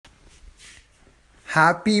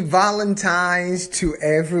Happy Valentine's to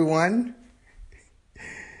everyone.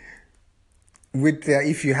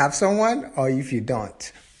 If you have someone or if you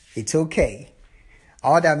don't, it's okay.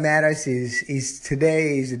 All that matters is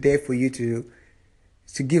today is the day for you to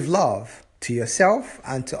give love to yourself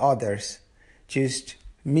and to others. Just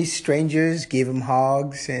meet strangers, give them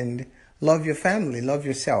hugs, and love your family, love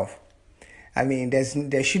yourself. I mean,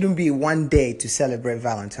 there shouldn't be one day to celebrate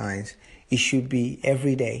Valentine's. It should be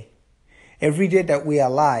every day. Every day that we are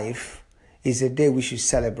alive is a day we should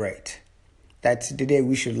celebrate. That's the day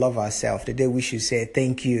we should love ourselves, the day we should say,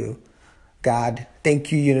 thank you, God.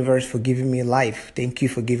 Thank you, universe, for giving me life. Thank you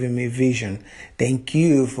for giving me vision. Thank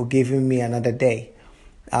you for giving me another day.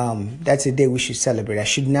 That's a day we should celebrate. There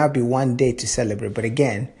should not be one day to celebrate. But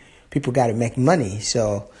again, people got to make money.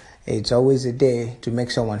 So it's always a day to make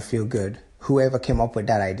someone feel good. Whoever came up with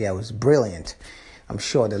that idea was brilliant. I'm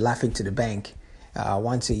sure they're laughing to the bank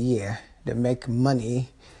once a year. They make money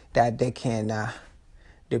that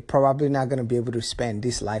they're probably not going to be able to spend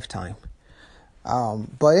this lifetime.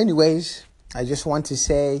 But anyways, I just want to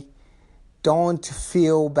say, don't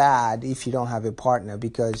feel bad if you don't have a partner,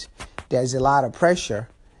 because there's a lot of pressure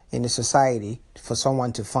in the society for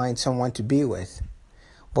someone to find someone to be with.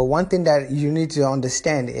 But one thing that you need to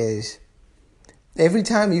understand is every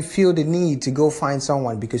time you feel the need to go find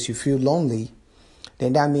someone because you feel lonely,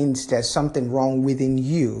 then that means there's something wrong within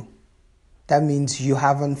you. That means you're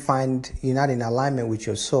not in alignment with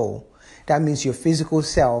your soul. That means your physical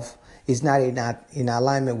self is not in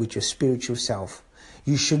alignment with your spiritual self.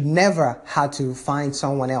 You should never have to find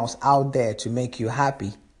someone else out there to make you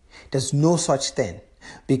happy. There's no such thing,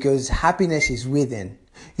 because happiness is within.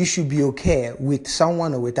 You should be okay with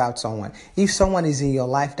someone or without someone. If someone is in your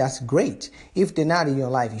life, that's great. If they're not in your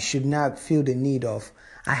life, you should not feel the need of,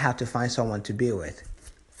 I have to find someone to be with.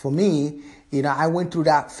 For me, I went through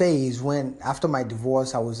that phase when after my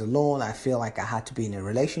divorce, I was alone. I feel like I had to be in a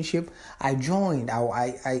relationship. I joined,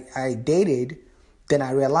 I dated. Then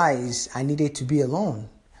I realized I needed to be alone.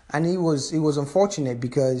 And it was unfortunate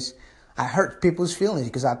because I hurt people's feelings,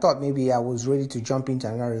 because I thought maybe I was ready to jump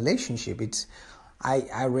into another relationship.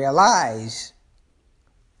 I realized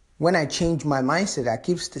when I changed my mindset, I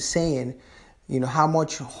keep saying, how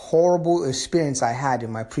much horrible experience I had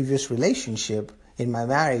in my previous relationship, in my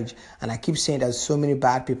marriage, and I keep saying there's so many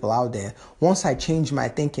bad people out there. Once I changed my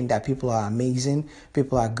thinking that people are amazing,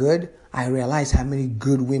 people are good, I realized how many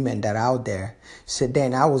good women that are out there. So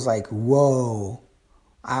then I was like, whoa,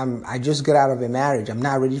 I just got out of a marriage. I'm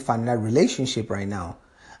not ready for another relationship right now.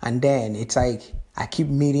 And then it's like I keep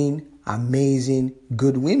meeting amazing,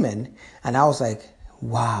 good women, and I was like,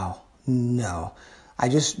 wow, no.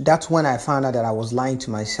 That's when I found out that I was lying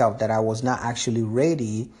to myself, that I was not actually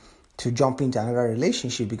ready to jump into another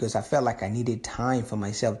relationship, because I felt like I needed time for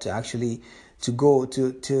myself to actually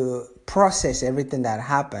to process everything that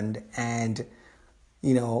happened and,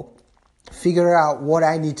 figure out what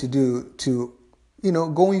I need to do to,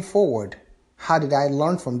 going forward. How did I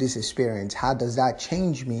learn from this experience? How does that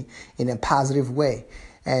change me in a positive way?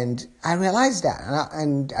 And I realized that,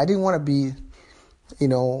 and I didn't want to be,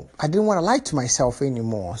 I didn't want to lie to myself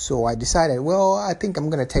anymore. So I decided, well, I think I'm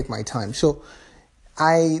going to take my time. So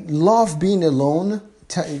I love being alone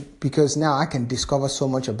because now I can discover so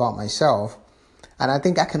much about myself. And I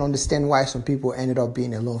think I can understand why some people ended up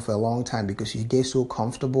being alone for a long time, because you get so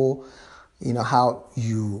comfortable, how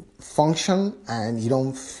you function, and you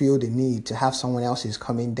don't feel the need to have someone else is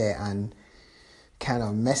come in there and kind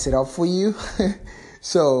of mess it up for you.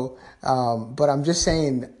 So, but I'm just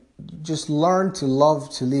saying, just learn to love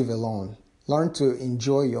to live alone. Learn to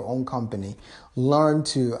enjoy your own company. Learn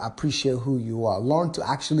to appreciate who you are. Learn to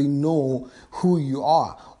actually know who you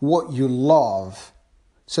are, what you love,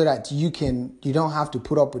 so that you don't have to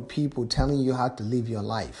put up with people telling you how to live your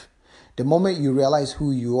life. The moment you realize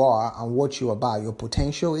who you are and what you're about, your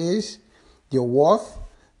potential is, your worth,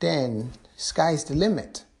 then sky's the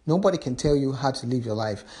limit. Nobody can tell you how to live your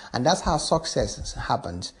life. And that's how success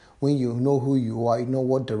happens. When you know who you are, you know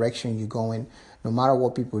what direction you're going. No matter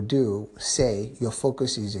what people do, say, your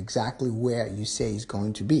focus is exactly where you say it's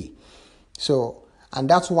going to be. So, and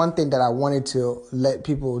that's one thing that I wanted to let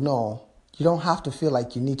people know. You don't have to feel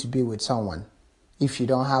like you need to be with someone. If you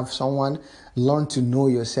don't have someone, learn to know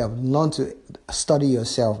yourself. Learn to study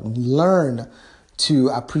yourself. Learn to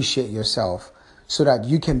appreciate yourself so that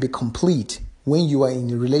you can be complete. When you are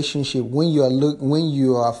in a relationship, when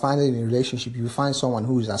you are finally in a relationship, you find someone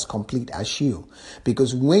who is as complete as you.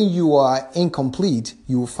 Because when you are incomplete,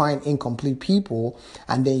 you will find incomplete people,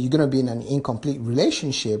 and then you're going to be in an incomplete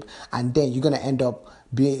relationship, and then you're going to end up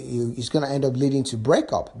leading to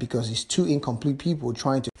breakup, because it's two incomplete people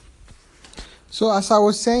trying to So as I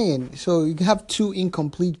was saying, so you have two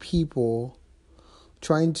incomplete people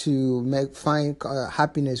trying to find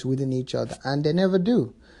happiness within each other, and they never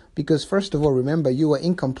do, because first of all, remember, you are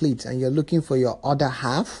incomplete and you're looking for your other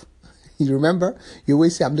half. You remember, you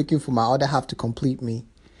always say, I'm looking for my other half to complete me.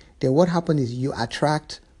 Then what happens is you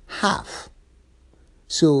attract half.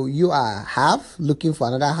 So you are half looking for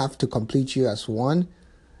another half to complete you as one.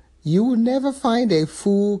 You will never find a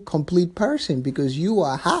full, complete person, because you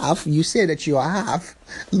are half. You say that you are half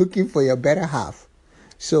looking for your better half.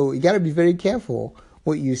 So you got to be very careful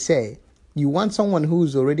what you say. You want someone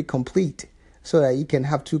who's already complete so that you can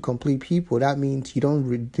have two complete people. That means you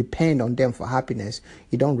don't depend on them for happiness.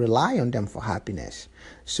 You don't rely on them for happiness.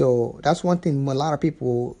 So that's one thing a lot of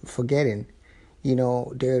people forgetting. You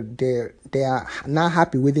know, they are not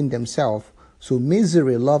happy within themselves. So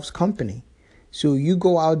misery loves company. So you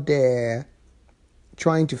go out there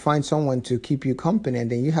trying to find someone to keep you company, and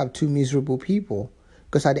then you have two miserable people.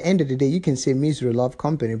 Because at the end of the day, you can say misery love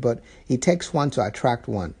company, but it takes one to attract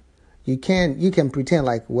one. You can pretend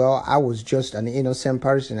like, well, I was just an innocent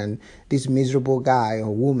person and this miserable guy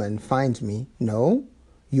or woman finds me. No,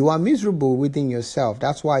 you are miserable within yourself.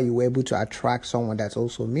 That's why you were able to attract someone that's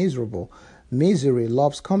also miserable. Misery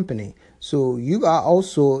loves company. So you are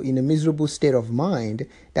also in a miserable state of mind.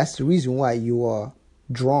 That's the reason why you are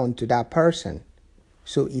drawn to that person.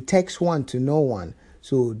 So it takes one to know one.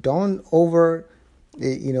 So don't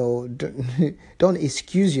don't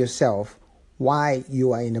excuse yourself why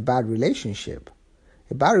you are in a bad relationship.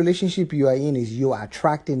 A bad relationship you are in is you are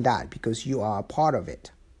attracting that because you are a part of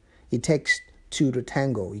it. It takes two to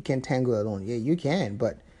tango. You can't tango alone. Yeah, you can,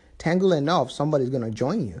 but tangle enough, somebody's going to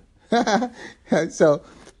join you. So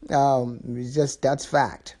it's just, that's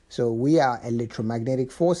fact. So we are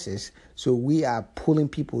electromagnetic forces. So we are pulling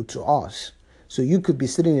people to us. So you could be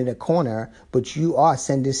sitting in a corner, but you are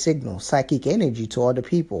sending signals, psychic energy to other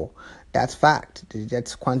people. That's fact.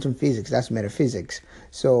 That's quantum physics. That's metaphysics.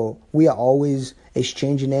 So we are always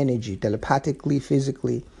exchanging energy telepathically,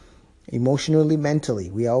 physically, emotionally, mentally.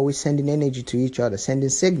 We are always sending energy to each other, sending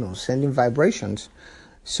signals, sending vibrations.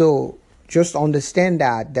 So just understand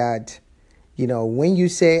that, when you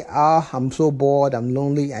say, I'm so bored, I'm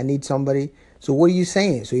lonely, I need somebody. So what are you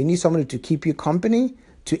saying? So you need somebody to keep you company,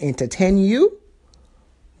 to entertain you?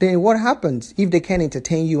 Then what happens if they can't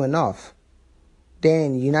entertain you enough?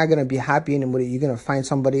 Then you're not going to be happy anymore. You're going to find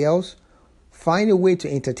somebody else. Find a way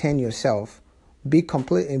to entertain yourself. Be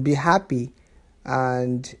complete and be happy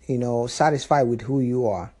and, satisfied with who you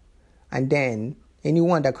are. And then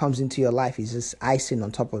anyone that comes into your life is just icing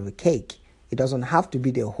on top of a cake. It doesn't have to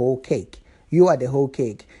be the whole cake. You are the whole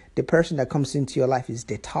cake. The person that comes into your life is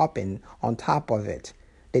the topping on top of it.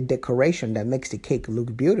 The decoration that makes the cake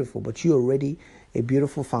look beautiful, but you're already a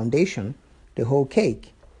beautiful foundation, the whole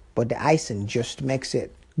cake. But the icing just makes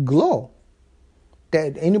it glow.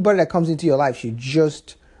 That anybody that comes into your life should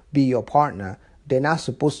just be your partner. They're not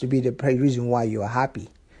supposed to be the reason why you are happy.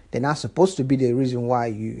 They're not supposed to be the reason why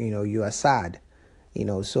you are sad.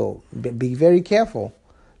 So be very careful.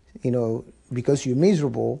 Because you're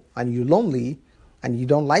miserable and you're lonely and you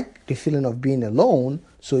don't like the feeling of being alone,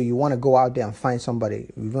 so you want to go out there and find somebody.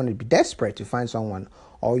 You want to be desperate to find someone,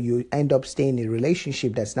 or you end up staying in a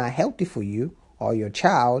relationship that's not healthy for you or your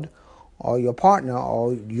child or your partner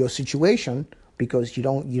or your situation, because you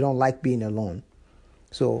don't like being alone.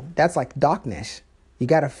 So that's like darkness. You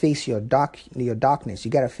got to face your darkness.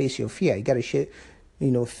 You got to face your fear. You got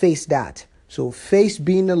to face that. So face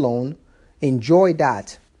being alone, enjoy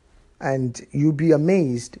that, and you'll be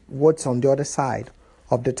amazed what's on the other side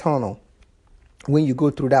of the tunnel when you go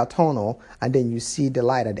through that tunnel and then you see the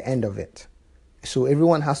light at the end of it. So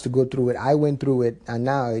everyone has to go through it. I went through it, and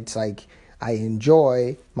now it's like I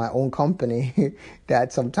enjoy my own company.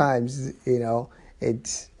 That sometimes,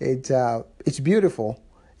 it's beautiful.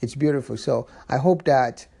 It's beautiful. So I hope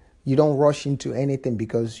that you don't rush into anything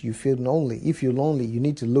because you feel lonely. If you're lonely, you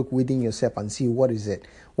need to look within yourself and see what is it.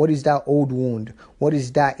 What is that old wound? What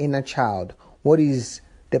is that inner child? What is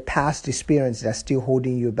the past experience that's still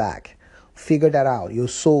holding you back? Figure that out. Your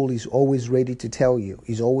soul is always ready to tell you.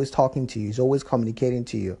 He's always talking to you. He's always communicating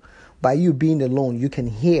to you. By you being alone, you can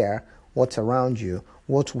hear what's around you,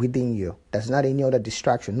 what's within you. There's not any other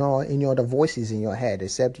distraction, nor any other voices in your head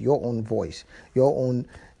except your own voice, your own,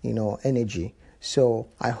 energy. So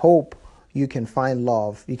I hope you can find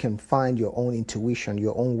love. You can find your own intuition,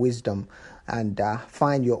 your own wisdom, and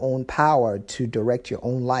find your own power to direct your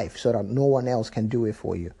own life so that no one else can do it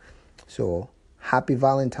for you. So happy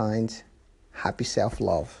Valentine's. Happy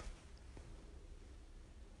self-love.